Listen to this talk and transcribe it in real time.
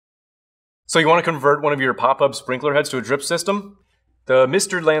So you want to convert one of your pop-up sprinkler heads to a drip system? The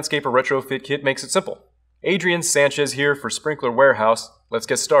Mr. Landscaper Retrofit Kit makes it simple. Adrian Sanchez here for Sprinkler Warehouse. Let's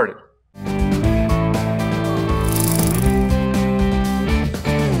get started.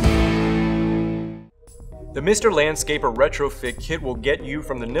 The Mr. Landscaper Retrofit Kit will get you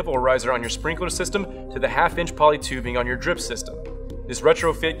from the nipple riser on your sprinkler system to the half-inch poly tubing on your drip system. This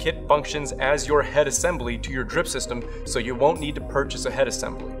retrofit kit functions as your head assembly to your drip system, so you won't need to purchase a head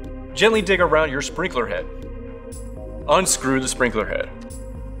assembly. Gently dig around your sprinkler head. Unscrew the sprinkler head.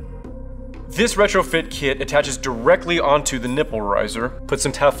 This retrofit kit attaches directly onto the nipple riser. Put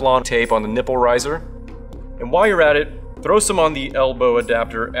some Teflon tape on the nipple riser. And while you're at it, throw some on the elbow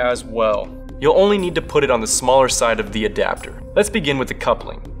adapter as well. You'll only need to put it on the smaller side of the adapter. Let's begin with the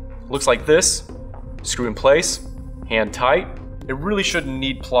coupling. Looks like this. Screw in place, hand tight. It really shouldn't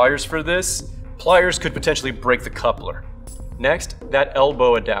need pliers for this. Pliers could potentially break the coupler. Next, that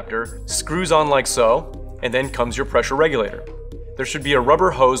elbow adapter screws on like so, and then comes your pressure regulator. There should be a rubber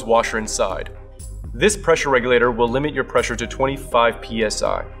hose washer inside. This pressure regulator will limit your pressure to 25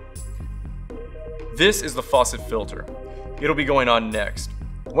 psi. This is the faucet filter. It'll be going on next.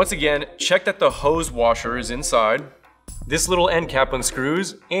 Once again, check that the hose washer is inside. This little end cap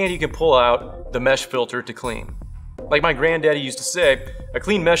unscrews, and you can pull out the mesh filter to clean. Like my granddaddy used to say, a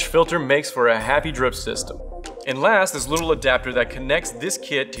clean mesh filter makes for a happy drip system. And last, this little adapter that connects this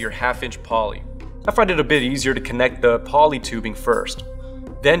kit to your half-inch poly. I find it a bit easier to connect the poly tubing first,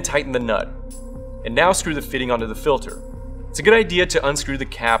 then tighten the nut. And now screw the fitting onto the filter. It's a good idea to unscrew the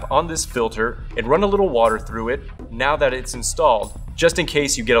cap on this filter and run a little water through it now that it's installed, just in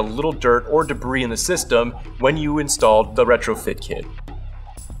case you get a little dirt or debris in the system when you installed the retrofit kit.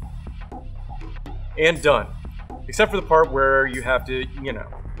 And done. Except for the part where you have to,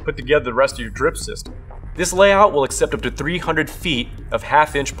 put together the rest of your drip system. This layout will accept up to 300 feet of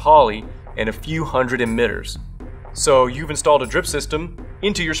half-inch poly and a few hundred emitters. So you've installed a drip system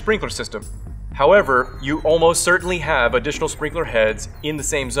into your sprinkler system. However, you almost certainly have additional sprinkler heads in the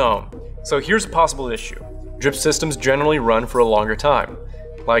same zone. So here's a possible issue. Drip systems generally run for a longer time,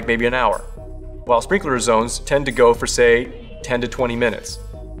 like maybe an hour, while sprinkler zones tend to go for, say, 10 to 20 minutes.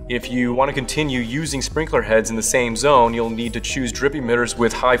 If you want to continue using sprinkler heads in the same zone, you'll need to choose drip emitters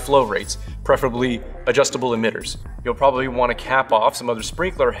with high flow rates, preferably adjustable emitters. You'll probably want to cap off some other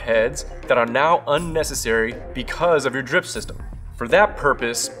sprinkler heads that are now unnecessary because of your drip system. For that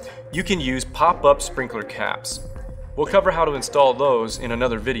purpose, you can use pop-up sprinkler caps. We'll cover how to install those in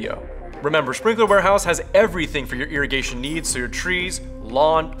another video. Remember, Sprinkler Warehouse has everything for your irrigation needs, so your trees,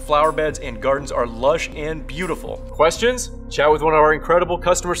 lawn, flower beds, and gardens are lush and beautiful. Questions? Chat with one of our incredible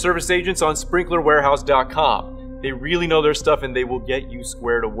customer service agents on sprinklerwarehouse.com. They really know their stuff and they will get you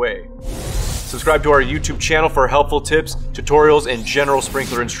squared away. Subscribe to our YouTube channel for helpful tips, tutorials, and general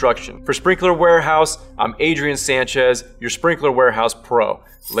sprinkler instruction. For Sprinkler Warehouse, I'm Adrian Sanchez, your Sprinkler Warehouse Pro.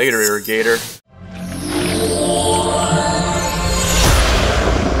 Later, irrigator.